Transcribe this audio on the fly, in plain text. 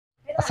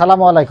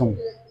আসসালামু আলাইকুম।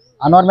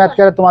 আনোয়ার ম্যাথ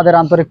ক্লাসে তোমাদের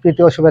আন্তরিক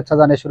প্রীতি ও শুভেচ্ছা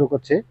জানিয়ে শুরু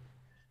করছি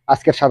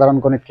আজকের সাধারণ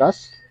গণিত ক্লাস।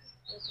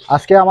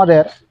 আজকে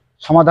আমাদের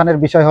সমাধানের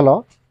বিষয় হলো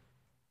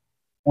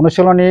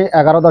অনুশীলনী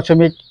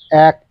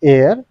 11.1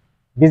 এর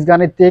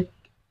বীজগাণিতিক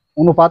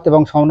অনুপাত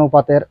এবং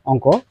সমানুপাতের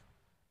অঙ্ক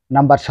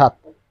নাম্বার 7।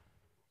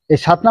 এই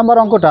 7 নম্বর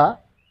অঙ্কটা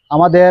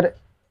আমাদের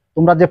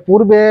তোমরা যে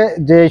পূর্বে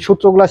যে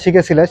সূত্রগুলো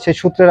শিখেছিলে সেই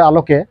সূত্রের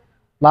আলোকে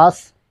প্লাস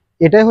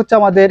এটাই হচ্ছে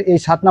আমাদের এই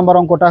 7 নম্বর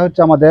অঙ্কটা হচ্ছে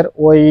আমাদের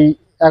ওই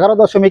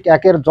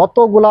 11.1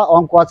 যতগুলা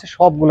অঙ্ক আছে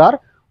সবগুলার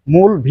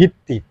মূল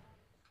ভিত্তি।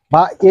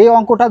 বা এই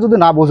অঙ্কটা যদি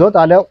না বুঝো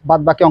তাহলে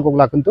বাদ বাকি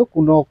অঙ্কগুলো কিন্তু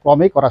কোনো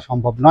ক্রমেই করা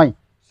সম্ভব নয়।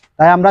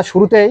 তাই আমরা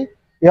শুরুতেই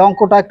এই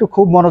অঙ্কটা একটু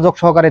খুব মনোযোগ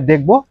সহকারে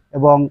দেখব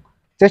এবং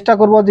চেষ্টা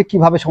করব যে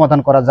কিভাবে সমাধান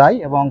করা যায়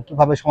এবং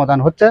কিভাবে সমাধান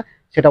হচ্ছে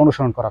সেটা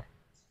অনুসরণ করার।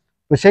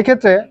 তো সেই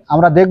ক্ষেত্রে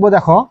আমরা দেখব,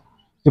 দেখো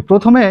যে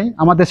প্রথমেই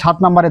আমাদের 7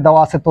 নম্বরে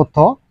দেওয়া আছে তথ্য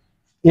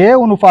এ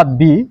অনুপাত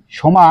বি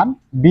সমান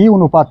বি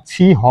অনুপাত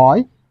সি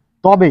হয়,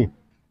 তবে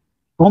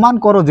প্রমাণ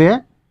করো যে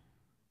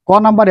ক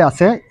নাম্বারে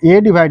আছে এ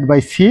divide by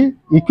C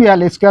equal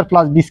A square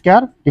plus B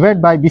square divide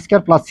by B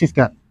square plus C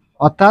square,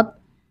 অর্থাৎ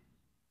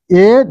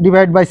এ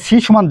ডিভাইড বাই সি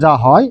সমান যা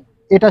হয়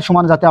এটা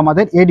সমান যাতে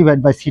আমাদের এ ডিভাইড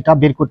বাই সিটা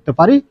বের করতে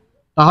পারি,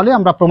 তাহলে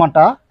আমরা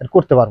প্রমাণটা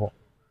করতে পারবো।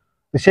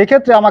 তো সেই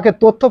ক্ষেত্রে আমাকে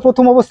তথ্য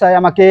প্রথম অবস্থায়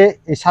আমাকে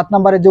এই 7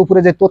 নম্বরের যে উপরে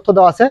যে তথ্য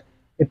দেওয়া আছে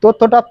এই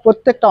তথ্যটা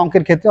প্রত্যেকটা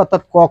অঙ্কের ক্ষেত্রে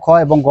অর্থাৎ ক, খ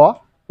এবং গ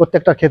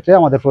প্রত্যেকটার ক্ষেত্রে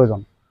আমাদের প্রয়োজন।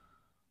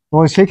 তো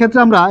সেই ক্ষেত্রে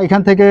আমরা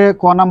এখান থেকে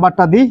ক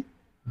নাম্বারটা দিই,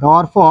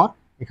 দেওয়ার পর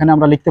এখানে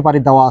আমরা লিখতে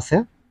পারি দেওয়া আছে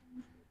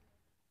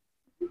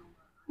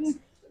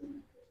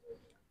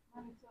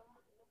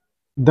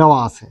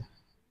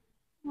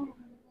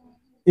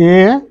এ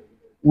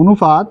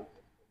অনুপাত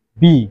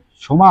বি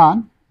সমান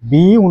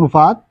বি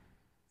অনুপাত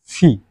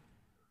সি।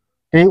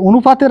 এই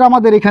অনুপাতের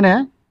আমাদের এখানে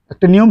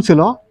একটা নিয়ম ছিল,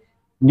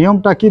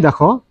 নিয়মটা কি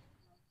দেখো,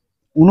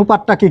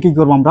 অনুপাতটাকে কি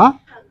করবো আমরা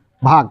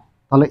ভাগ,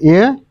 তাহলে এ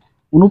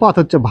অনুপাত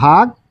হচ্ছে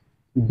ভাগ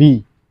বি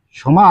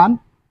সমান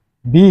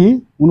বি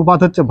অনুপাত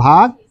হচ্ছে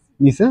ভাগ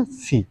নিচে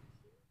সি।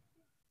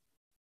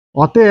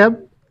 অতএব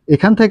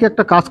এখান থেকে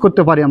একটা কাজ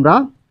করতে পারি আমরা,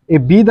 এই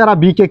বি দ্বারা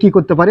বিকে কি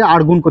করতে পারি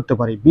আর গুণ করতে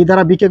পারি। বি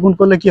দ্বারা বিকে গুণ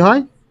করলে কি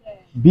হয়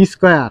বি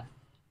স্কোয়ার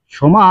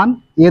সমান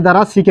এ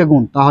দ্বারা সিকে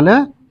গুণ, তাহলে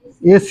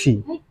এ সি।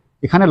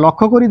 এখানে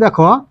লক্ষ্য করি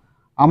দেখো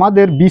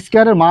আমাদের বি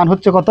স্কোয়ারের মান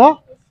হচ্ছে কত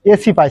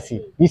এসি পাইছি।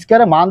 বি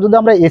স্কোয়ারের মান যদি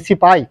আমরা এসি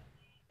পাই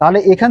তাহলে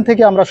এখান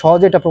থেকে আমরা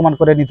সহজে এটা প্রমাণ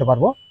করে নিতে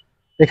পারবো।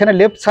 এখানে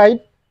লেফট সাইড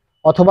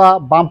অথবা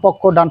বাম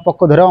পক্ষ ডান পক্ষ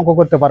ধরে অঙ্ক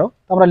করতে পারো,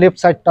 তো আমরা লেফট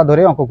সাইডটা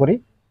ধরে অঙ্ক করি।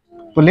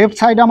 তো লেফট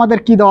সাইডে আমাদের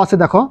কি দেওয়া আছে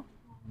দেখো,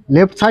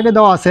 লেফট সাইডে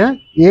দেওয়া আছে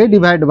এ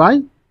ডিভাইড বাই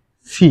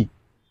সি,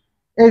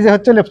 এই যে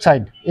হচ্ছে left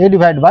side A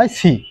divide by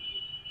C.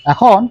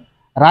 এখন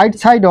রাইট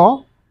সাইডও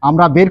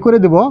আমরা বের করে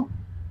দেব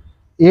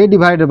এ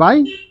ডিভাইড বাই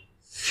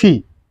সি।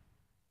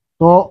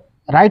 তো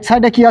রাইট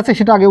সাইডে কি আছে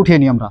সেটা আগে উঠিয়ে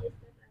নিই আমরা,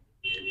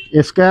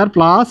 এ square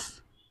plus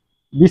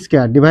B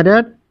square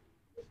divided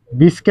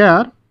B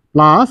square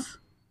plus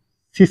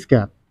C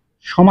square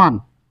সমান,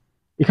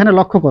 এখানে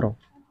লক্ষ্য করো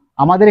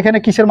আমাদের এখানে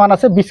কিসের মান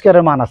আছে বি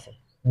স্কোয়ারের মান আছে।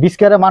 বি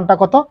স্কোয়ারের মানটা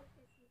কত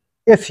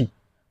এসি।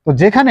 তো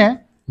যেখানে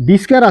বি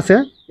স্কোয়ার আছে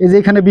এই যে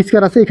এখানে বি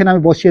স্কোয়ার আছে এখানে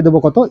আমি বসিয়ে দেবো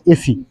কত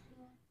এসি।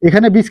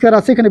 এখানে বি স্কোয়ার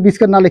আছে এখানে বি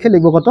স্কোয়ার না লিখে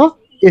লিখবো কত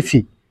এসি।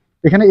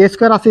 এখানে এ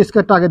স্কোয়ার আছে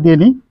স্কোয়ারটা আগে দিয়ে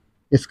নিই,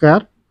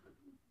 স্কোয়ার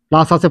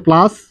প্লাস আছে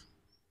প্লাস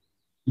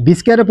বি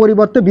স্কোয়ারের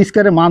পরিবর্তে বি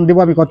স্কোয়ারের মান দেবো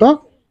আমি কত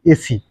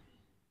এসি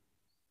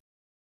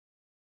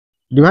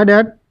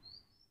ডিভাইডেড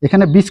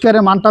এখানে বি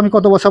স্কোয়ারের মানটা আমি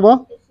কত বসাবো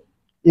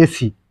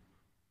এসি,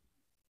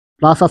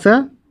 প্লাস আছে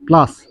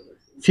প্লাস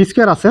সি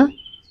স্কোয়ার আছে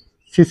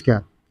সি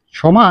স্কোয়ার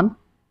সমান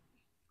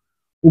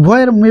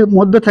উভয়ের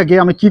মধ্যে থেকে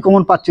আমি কি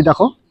কমন পাচ্ছি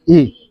দেখো এ,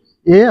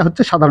 এ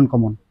হচ্ছে সাধারণ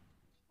কমন,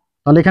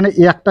 তাহলে এখানে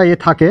এ একটা এ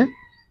থাকে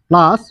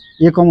প্লাস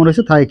এ কমন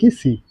হয়েছে থাকে কি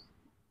সি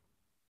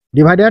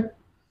ডিভাইডেড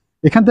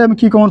এখান থেকে আমি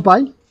কি কমন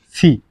পাই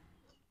সি,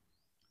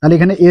 তাহলে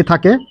এখানে এ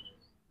থাকে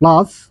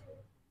প্লাস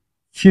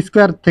সি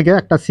স্কোয়ার থেকে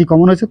একটা সি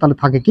কমন হয়েছে তাহলে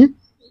থাকে কি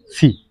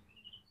সি।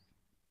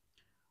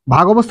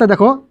 ভাগ অবস্থায়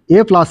দেখো এ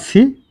প্লাস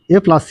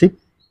সি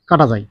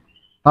কাটা যায়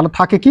তাহলে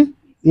থাকে কি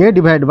এ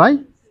ডিভাইড বাই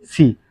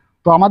সি।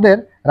 তো আমাদের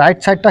রাইট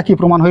সাইডটা কি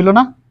প্রমাণ হইল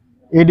না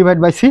এ ডিভাইড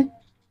বাই সি।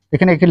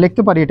 এখানে এখানে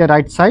লিখতে পারি এটা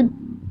রাইট সাইড,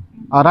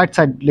 আর রাইট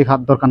সাইড লেখার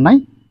দরকার নাই,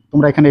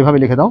 তোমরা এখানে এভাবে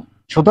লিখে দাও।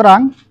 সুতরাং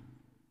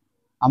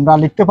আমরা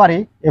লিখতে পারি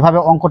এভাবে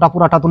অঙ্কটা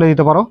পুরাটা তুলে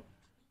দিতে পারো,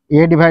 এ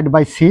divide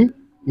by C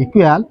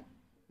equal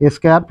A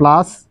square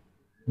plus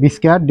B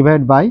square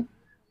divide by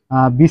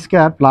B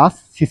square plus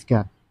C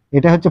square.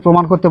 এটা হচ্ছে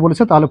প্রমাণ করতে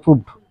বলেছে, তাহলে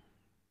প্রুভড।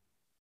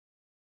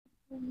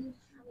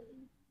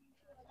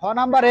 খ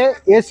নাম্বারে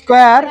এ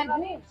square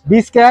B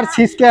square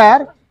C square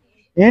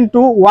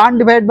into 1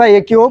 divide by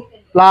A cube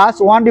plus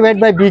 1 divide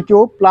by B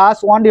cube plus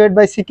 1 divide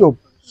by C cube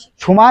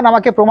সমান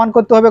আমাকে প্রমাণ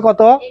করতে হবে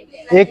কত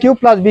এ cube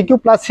plus B cube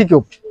plus C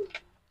cube.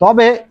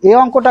 তবে এই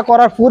অঙ্কটা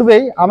করার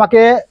পূর্বেই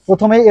আমাকে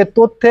প্রথমে এর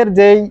তথ্যের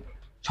যেই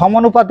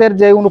সমানুপাতের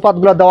যে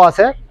অনুপাতগুলো দেওয়া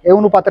আছে এই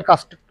অনুপাতের কাজ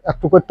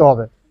একটু করতে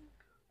হবে।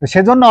 তো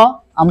সেজন্য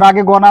আমরা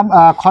আগে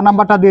খ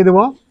নাম্বারটা দিয়ে দেব,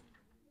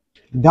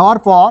 দেওয়ার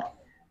পর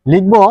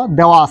লিখব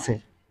দেওয়া আছে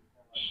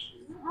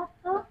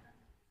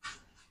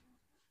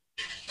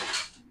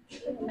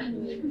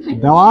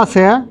দেওয়া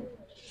আছে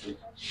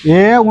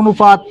এ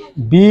অনুপাত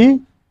বি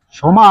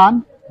সমান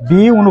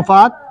বি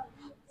অনুপাত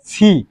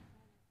সি,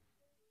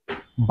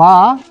 বা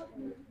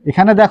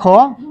এখানে দেখো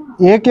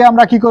এ কে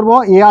আমরা কি করব,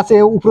 এ আছে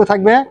উপরে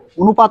থাকবে,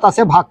 অনুপাত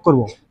আছে ভাগ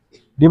করব,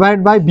 ডিভাইড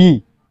বাই বি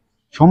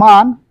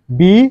সমান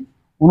বি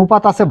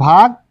অনুপাত আছে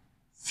ভাগ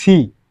সি।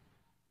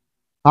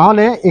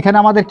 তাহলে এখানে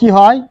আমাদের কি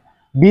হয়,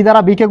 বি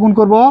দ্বারা বিকে গুণ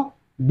করব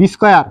বি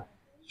স্কোয়ার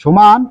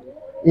সমান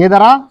এ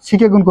দ্বারা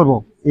সিকে গুণ করব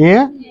এ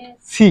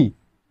সি।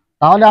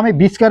 তাহলে আমি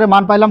বি স্কোয়ারের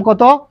মান পাইলাম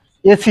কত,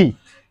 এসি।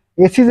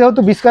 এসি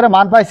যেহেতু বি স্কোয়ারের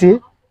মান পাইছি,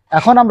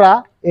 এখন আমরা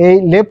এই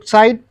লেফট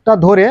সাইডটা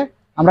ধরে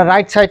আমরা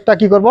রাইট সাইডটা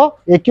কি করব,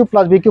 এ cube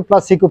plus B cube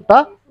plus C কিউবটা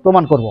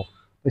প্রমাণ করব।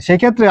 তো সেই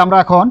ক্ষেত্রে আমরা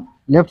এখন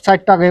লেফট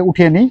সাইডটাকে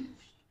উঠিয়ে নিই।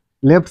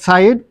 Left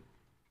side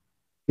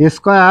A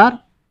square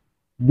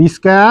B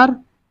square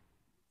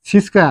C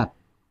square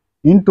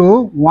into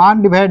 1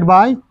 divide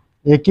by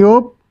A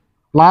cube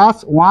plus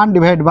 1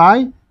 divide by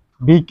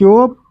B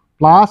cube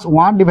plus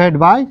 1 divide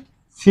by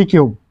C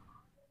cube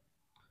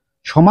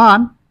সমান,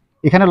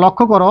 এখানে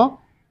লক্ষ্য করো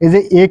এই যে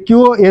এ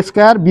কিউ এ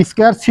square B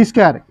square C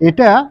square,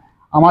 এটা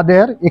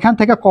আমাদের এখান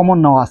থেকে কমন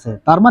নেওয়া আছে।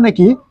 তার মানে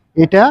কি,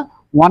 এটা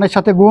 1-এর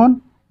সাথে গুণ,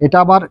 এটা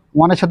আবার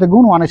 1-এর সাথে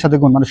গুণ, 1-এর সাথে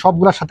গুণ, মানে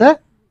সবগুলোর সাথে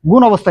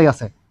গুণ অবস্থায়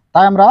আছে।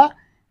 তাই আমরা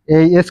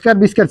এই এ square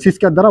B square C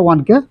square দ্বারা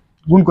 1কে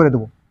গুণ করে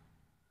দেবো।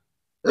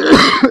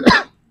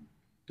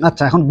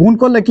 আচ্ছা, এখন গুণ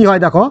করলে কি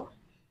হয় দেখো,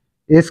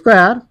 এ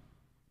square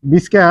B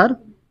square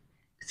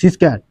C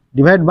square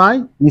divide by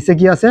নিচে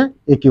কি আছে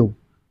এ কিউব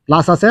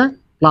প্লাস আছে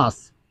প্লাস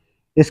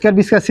এ square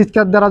B square C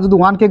square দ্বারা যদি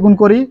 1কে গুণ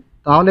করি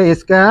তাহলে এ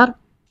square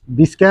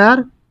B square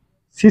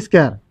C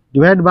square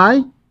divide by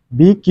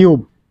B cube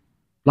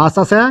plus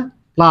আছে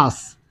প্লাস,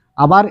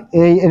 আবার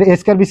এই এ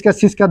square B square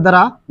C square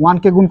দ্বারা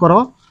 1কে গুণ করো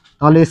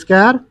তাহলে এ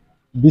square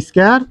B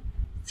square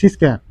C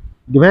square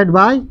divide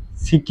by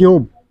C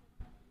cube.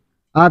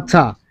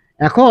 আচ্ছা,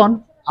 এখন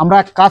আমরা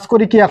কাজ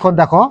করি কি, এখন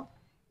দেখো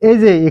এই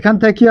যে এখান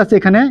থেকে কি আছে,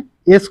 এখানে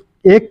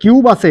এ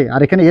কিউব আছে আর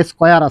এখানে এ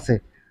স্কোয়ার আছে,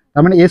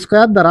 তার মানে এ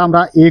স্কোয়ার দ্বারা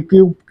আমরা এ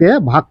কিউবকে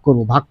ভাগ করব,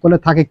 ভাগ করলে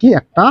থাকে কি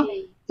একটা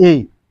এ,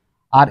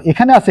 আর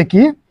এখানে আছে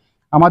কি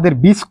আমাদের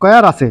বি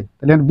স্কোয়ার আছে,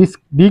 তাহলে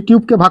বি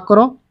কিউবকে ভাগ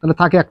করো তাহলে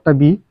থাকে একটা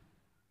বি,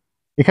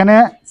 এখানে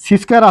সি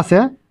স্কোয়ার আছে,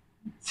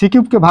 সি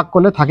কিউবকে ভাগ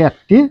করলে থাকে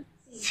একটি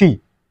সি।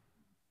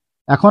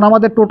 এখন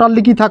আমাদের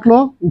টোটালি কি থাকলো,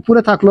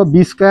 উপরে থাকলো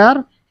B square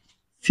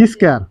C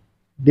square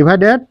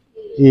divided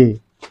এ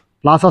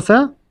প্লাস আছে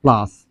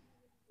প্লাস,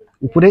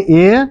 উপরে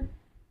এ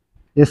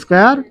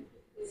square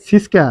C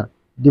square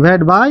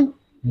divide by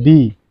B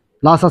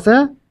plus আছে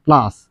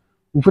প্লাস,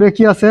 উপরে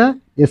কি আছে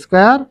এ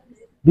square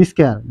B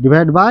square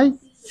divide by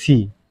C.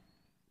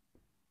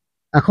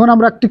 এখন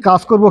আমরা একটি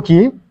কাজ করব কি,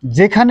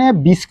 যেখানে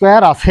বি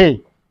স্কোয়ার আছে,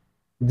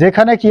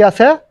 যেখানে কি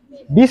আছে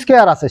বি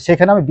স্কোয়ার আছে,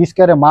 সেখানে আমি বি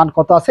স্কোয়ারের মান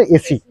কত আছে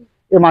এসি,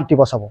 এই মানটি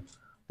বসাবো।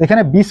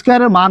 এখানে বি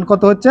স্কোয়ারের মান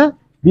কত হচ্ছে,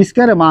 বি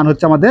স্কোয়ারের মান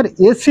হচ্ছে আমাদের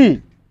এসি,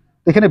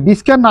 এখানে বি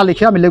স্কোয়ার না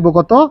লিখে আমি লিখবো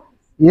কত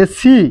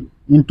AC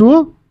into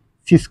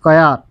C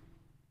square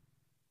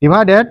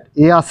divided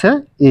এ আছে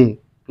এ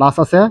প্লাস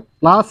আছে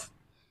প্লাস,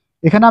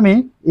 এখানে আমি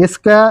এ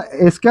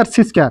স্কোয়ার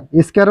সি স্কোয়ার,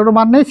 এ স্কোয়ারেরও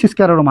মান নেই সি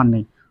স্কোয়ারেরও মান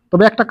নেই,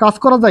 তবে একটা কাজ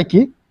করা যায়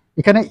কি,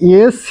 এখানে এ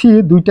সি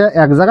দুইটা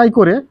এক জায়গায়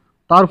করে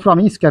তার উপর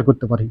আমি স্কোয়ার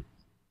করতে পারি,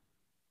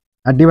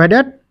 আর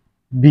ডিভাইডেড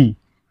বি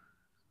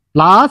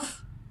প্লাস,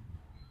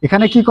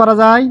 এখানে কি করা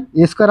যায়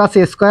এ স্কোয়ার আছে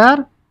স্কোয়ার,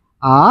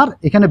 আর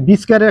এখানে বি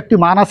স্কোয়ারের একটি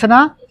মান আছে না,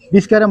 বি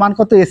স্কোয়ারের মান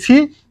কত এসি,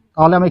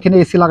 তাহলে আমি এখানে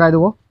এসি লাগাই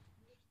দেবো,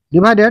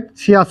 ডিভাইডেড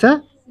সি আছে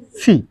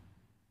সি।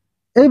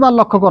 এইবার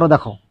লক্ষ্য করো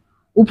দেখো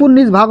উপর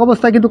নিচ ভাগ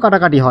অবস্থায় কিন্তু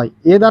কাটাকাটি হয়,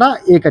 এ দ্বারা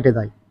এ কেটে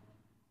যায়,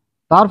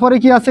 তারপরে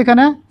কি আছে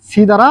এখানে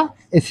সি দ্বারা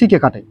এ সিকে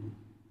কাটে,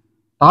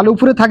 তাহলে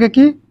উপরে থাকে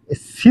কি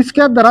সি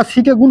স্কোয়ার দ্বারা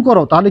সিকে গুণ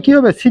করো তাহলে কি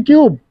হবে সি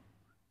কিউব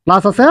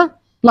প্লাস আছে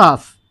প্লাস,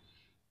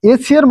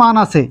 এসি এর মান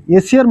আছে,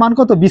 এসি এর মান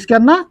কত বি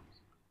স্কোয়ার না,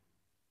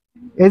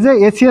 এই যে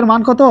এসি এর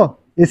মান কত,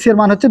 এসি এর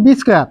মান হচ্ছে বি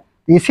স্কোয়ার,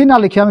 এসি না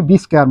লিখে আমি বি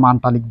স্কোয়ার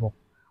মানটা লিখবো,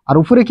 আর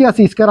উপরে কি আছে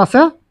স্কোয়ার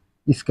আছে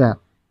স্কোয়ার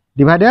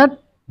ডিভাইডেড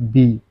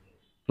বি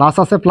প্লাস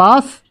আছে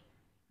প্লাস,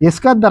 এ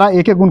স্কোয়ার দ্বারা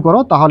একে গুণ করো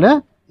তাহলে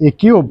এ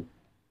কিউব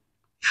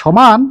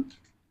সমান,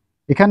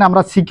 এখানে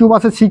আমরা সি কিউব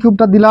আছে সি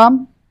কিউবটা দিলাম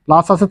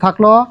প্লাস আছে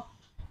থাকলো,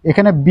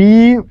 এখানে বি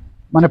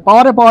মানে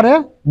পাওয়ারে পাওয়ারে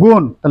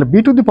গুণ, তাহলে B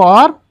to the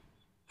power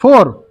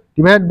 4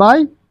 divide by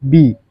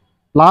B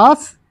plus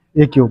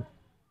A cube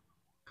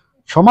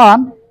সমান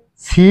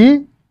সি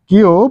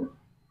কিউব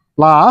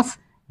প্লাস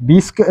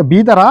বি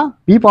দ্বারা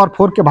বি পাওয়ার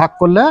 4কে ভাগ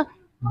করলে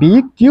বি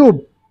কিউব,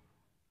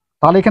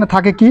 তাহলে এখানে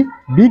থাকে কি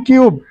বি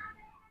কিউব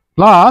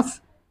প্লাস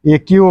এ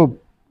কিউব।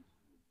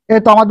 এই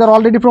তো আমাদের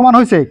অলরেডি প্রমাণ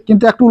হয়েছে,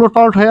 কিন্তু একটু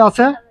উলটপালট হয়ে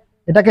আছে,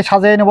 এটাকে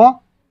সাজিয়ে নেব,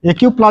 এ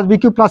cube plus B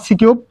cube plus C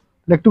cube,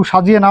 একটু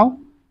সাজিয়ে নাও,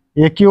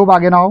 এ কিউব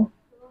আগে নাও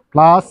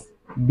plus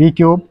B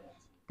cube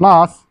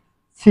plus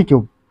C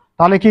cube,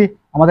 তাহলে কি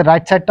আমাদের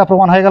রাইট সাইডটা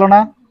প্রমাণ হয়ে গেল না,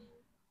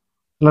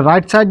 তাহলে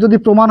রাইট সাইড যদি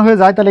প্রমাণ হয়ে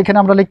যায় তাহলে এখানে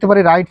আমরা লিখতে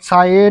পারি রাইট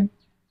সাইড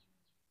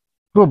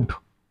প্রুভড।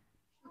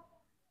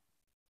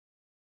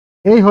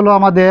 এই হলো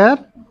আমাদের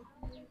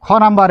খ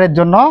নাম্বারের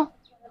জন্য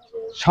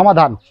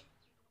সমাধান।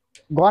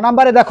 গ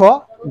নাম্বারে দেখো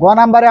গ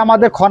নাম্বারে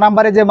আমাদের খ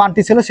নাম্বারে যে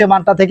মানটি ছিল সে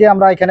মানটা থেকে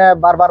আমরা এখানে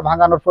বারবার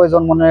ভাঙানোর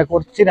প্রয়োজন মনে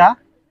করছি না।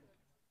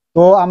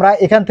 তো আমরা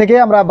এখান থেকে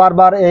আমরা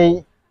বারবার এই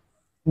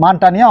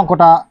মানটা নিয়ে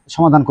অঙ্কটা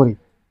সমাধান করি।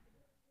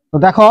 তো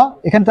দেখো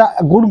এখানটা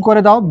গুণ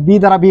করে দাও, বি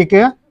দ্বারা বি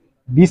কে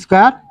বি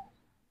স্কোয়ার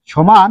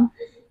সমান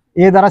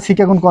এ দ্বারা সি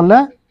কে গুণ করলে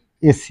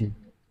এসি।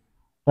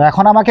 তো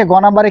এখন আমাকে গ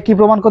নাম্বারে কি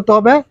প্রমাণ করতে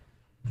হবে?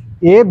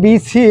 A B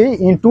C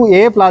into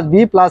A plus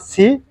B plus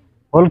C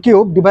whole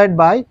cube divide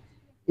by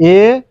A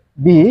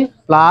B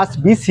plus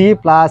B C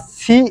plus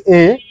C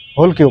A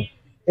whole cube.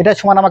 এটা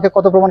সমান আমাকে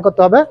কত প্রমাণ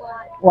করতে হবে?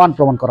 1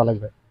 প্রমাণ করা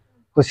লাগবে।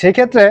 তো সেই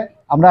ক্ষেত্রে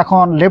আমরা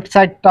এখন লেফট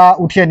সাইডটা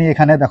উঠিয়ে নিই।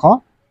 এখানে দেখো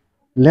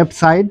লেফট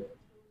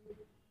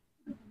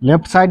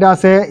সাইডে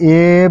আছে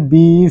A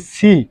B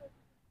C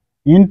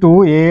into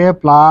A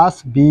plus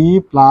B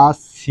plus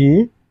C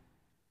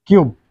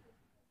cube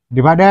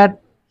divided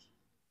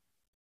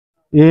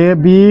A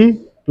B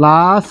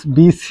plus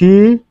B C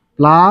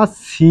plus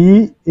C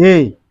এ,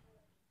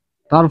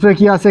 তারপরে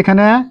কি আছে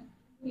এখানে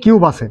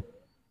কিউব আছে,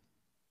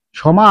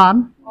 সমান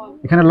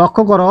এখানে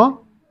লক্ষ্য করো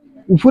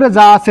উপরে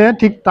যা আছে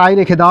ঠিক তাই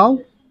রেখে দাও,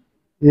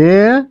 A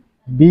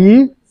B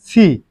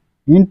C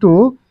into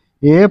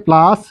A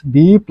plus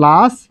B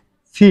plus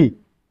C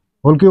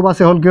whole cube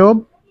আছে, হোল কিউব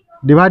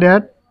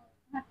ডিভাইডেড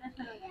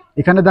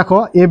এখানে দেখো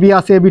এ বি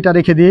আছে, এ বিটা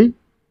রেখে দিই,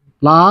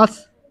 প্লাস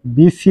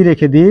বি সি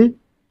রেখে দিই,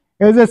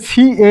 এই যে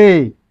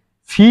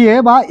সি এ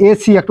বা এ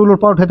সি একটু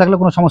উলটপালট হয়ে থাকলে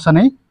কোনো সমস্যা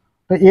নেই।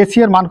 তো এ সি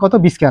এর মান কত?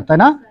 বি স্কয়ার, তাই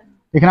না?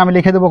 এখানে আমি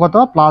লিখে দেবো কত?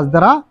 প্লাস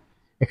দ্বারা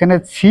এখানে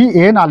সি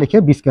এ না লিখে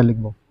বি স্কয়ার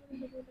লিখবো,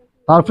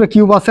 তারপরে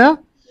কিউব আছে,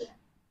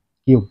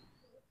 কিউব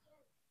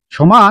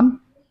সমান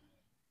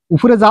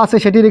উপরে যা আছে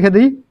সেটি রেখে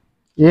দিই,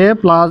 এ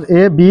plus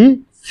A B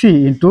C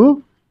into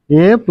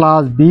A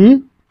plus B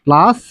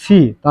plus C,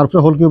 তারপরে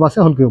হোল কিউব আছে,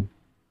 হোল কিউব।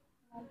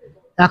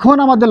 এখন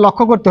আমাদের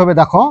লক্ষ্য করতে হবে,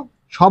 দেখো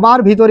সবার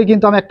ভিতরে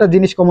কিন্তু আমি একটা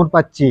জিনিস কমন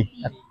পাচ্ছি,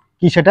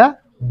 কি সেটা?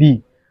 বি।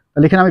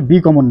 তাহলে এখানে আমি বি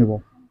কমন নিব।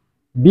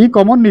 বি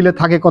কমন নিলে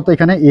থাকে কত?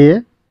 এখানে এ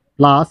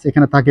প্লাস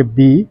এখানে থাকে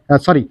বি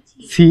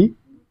সি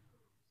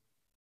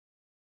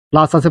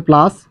প্লাস আছে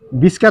প্লাস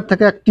বি স্কয়ার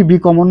থেকে একটি বি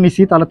কমন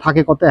নিছি, তাহলে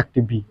থাকে কত? একটি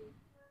বি।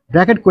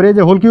 ব্র্যাকেট করে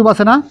যে হোল কিউব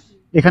আছে না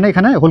এখানে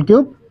হোল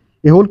কিউব,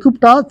 এই হোল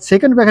কিউবটা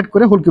সেকেন্ড ব্র্যাকেট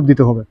করে হোল কিউব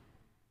দিতে হবে,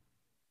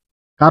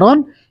 কারণ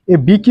এই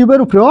বি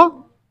কিউবের উপরেও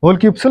হোল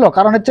কিউব ছিল,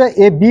 কারণ হচ্ছে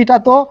এই বিটা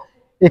তো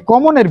এই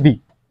কমনের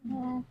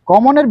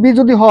বি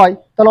যদি হয়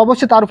তাহলে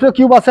অবশ্যই তার উপরে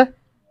কিউব আছে,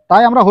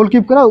 তাই আমরা হোল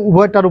কিউব করে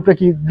উভয়টার উপরে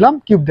কি দিলাম?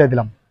 কিউব দিয়ে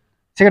দিলাম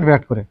সেকেন্ড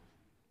ব্র্যাকেট করে,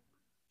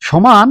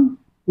 সমান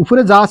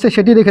উপরে যা আছে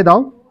সেটি রেখে দাও,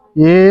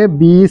 A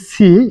B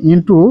C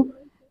into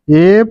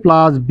A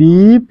plus B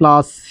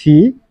plus C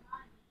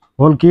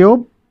whole cube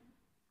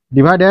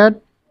divided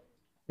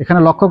এখানে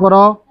লক্ষ্য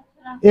করো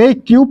এই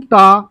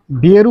কিউবটা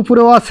বি এর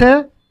উপরেও আছে,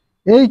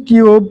 এই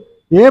কিউব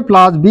এ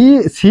plus B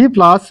C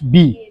plus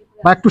B,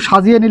 বা একটু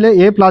সাজিয়ে নিলে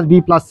এ প্লাস বি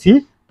প্লাস সি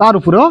তার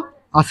উপরেও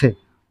আছে।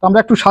 তো আমরা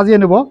একটু সাজিয়ে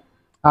নেব,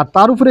 আর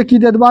তার উপরে কি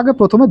দিয়ে দেবো? আগে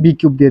প্রথমে বি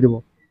কিউব দিয়ে দেবো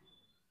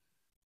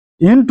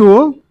ইন্টু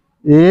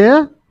এ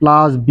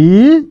প্লাস বি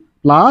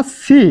প্লাস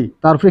সি,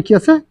 তারপরে কি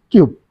আছে?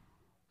 কিউব।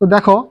 তো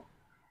দেখো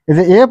এই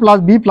যে এ plus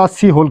B plus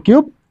C whole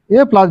cube, এ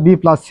plus B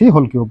plus C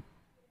whole cube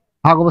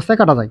ভাগ অবস্থায়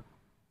কাটা যায়।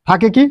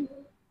 থাকে কি?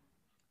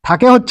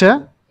 থাকে হচ্ছে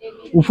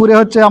উপরে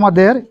হচ্ছে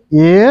আমাদের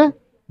এ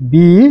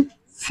বি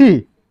সি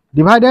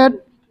ডিভাইডেড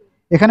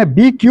এখানে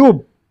বি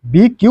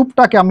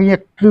কিউবটাকে আমি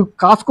একটু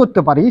কাজ করতে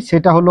পারি,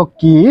 সেটা হলো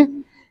কি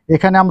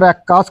এখানে আমরা এক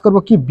কাজ করব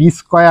কি, বি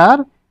স্কয়ার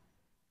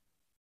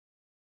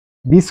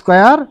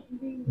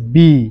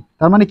বি,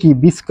 তার মানে কি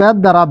বি স্কয়ার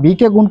দ্বারা বি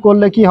কে গুণ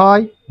করলে কি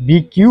হয়? বি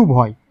কিউব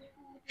হয়,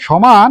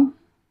 সমান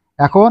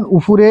এখন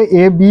উপরে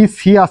এ বি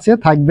সি আছে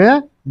থাকবে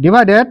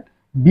ডিভাইডেড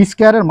বি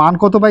স্কয়ারের মান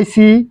কত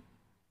পাইছি?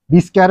 বি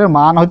স্কয়ারের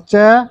মান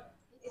হচ্ছে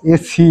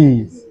এসি,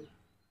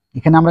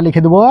 এখানে আমরা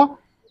লিখে দেবো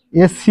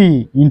এসি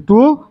ইন্টু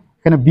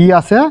এখানে বি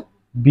আছে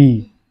বি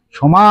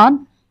সমান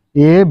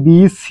এ বি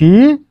সি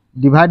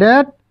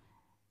ডিভাইডেড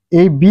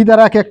এই বি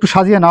দ্বারা একটু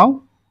সাজিয়ে নাও,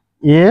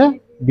 এ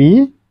বি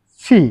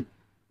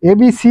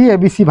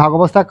সি ভাগ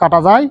অবস্থায় কাটা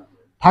যায়,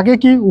 থাকে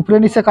কি উপরে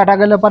নিচে কাটা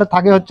গেলে পরে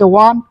থাকে হচ্ছে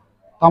 1।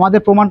 তো আমাদের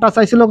প্রমাণটা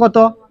চাইছিল কত?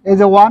 এই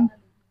যে 1।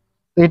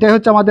 তো এটাই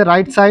হচ্ছে আমাদের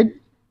রাইট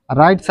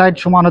সাইড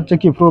সমান হচ্ছে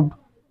কি প্রুফ।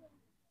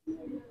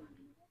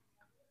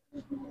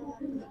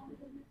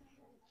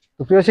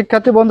 তো প্রিয়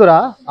শিক্ষার্থী বন্ধুরা,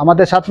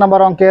 আমাদের 7 নম্বর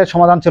অঙ্কের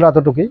সমাধান ছিল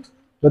এতটুকুই।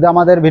 যদি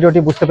আমাদের ভিডিওটি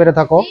বুঝতে পেরে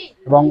থাকো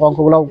এবং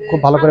অঙ্কগুলো খুব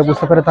ভালো করে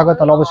বুঝতে পেরে থাকো,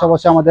 তাহলে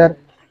অবশ্যই আমাদের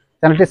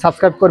চ্যানেলটি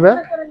সাবস্ক্রাইব করবে,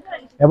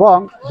 এবং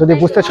যদি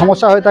বুঝতে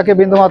সমস্যা হয়ে থাকে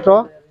বিন্দুমাত্র,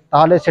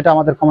 তাহলে সেটা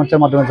আমাদের কমেন্টের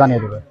মাধ্যমে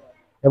জানিয়ে দেবে।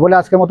 এ বলে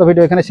আজকের মতো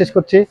ভিডিও এখানে শেষ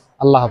করছি।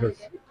 আল্লাহ হাফেজ।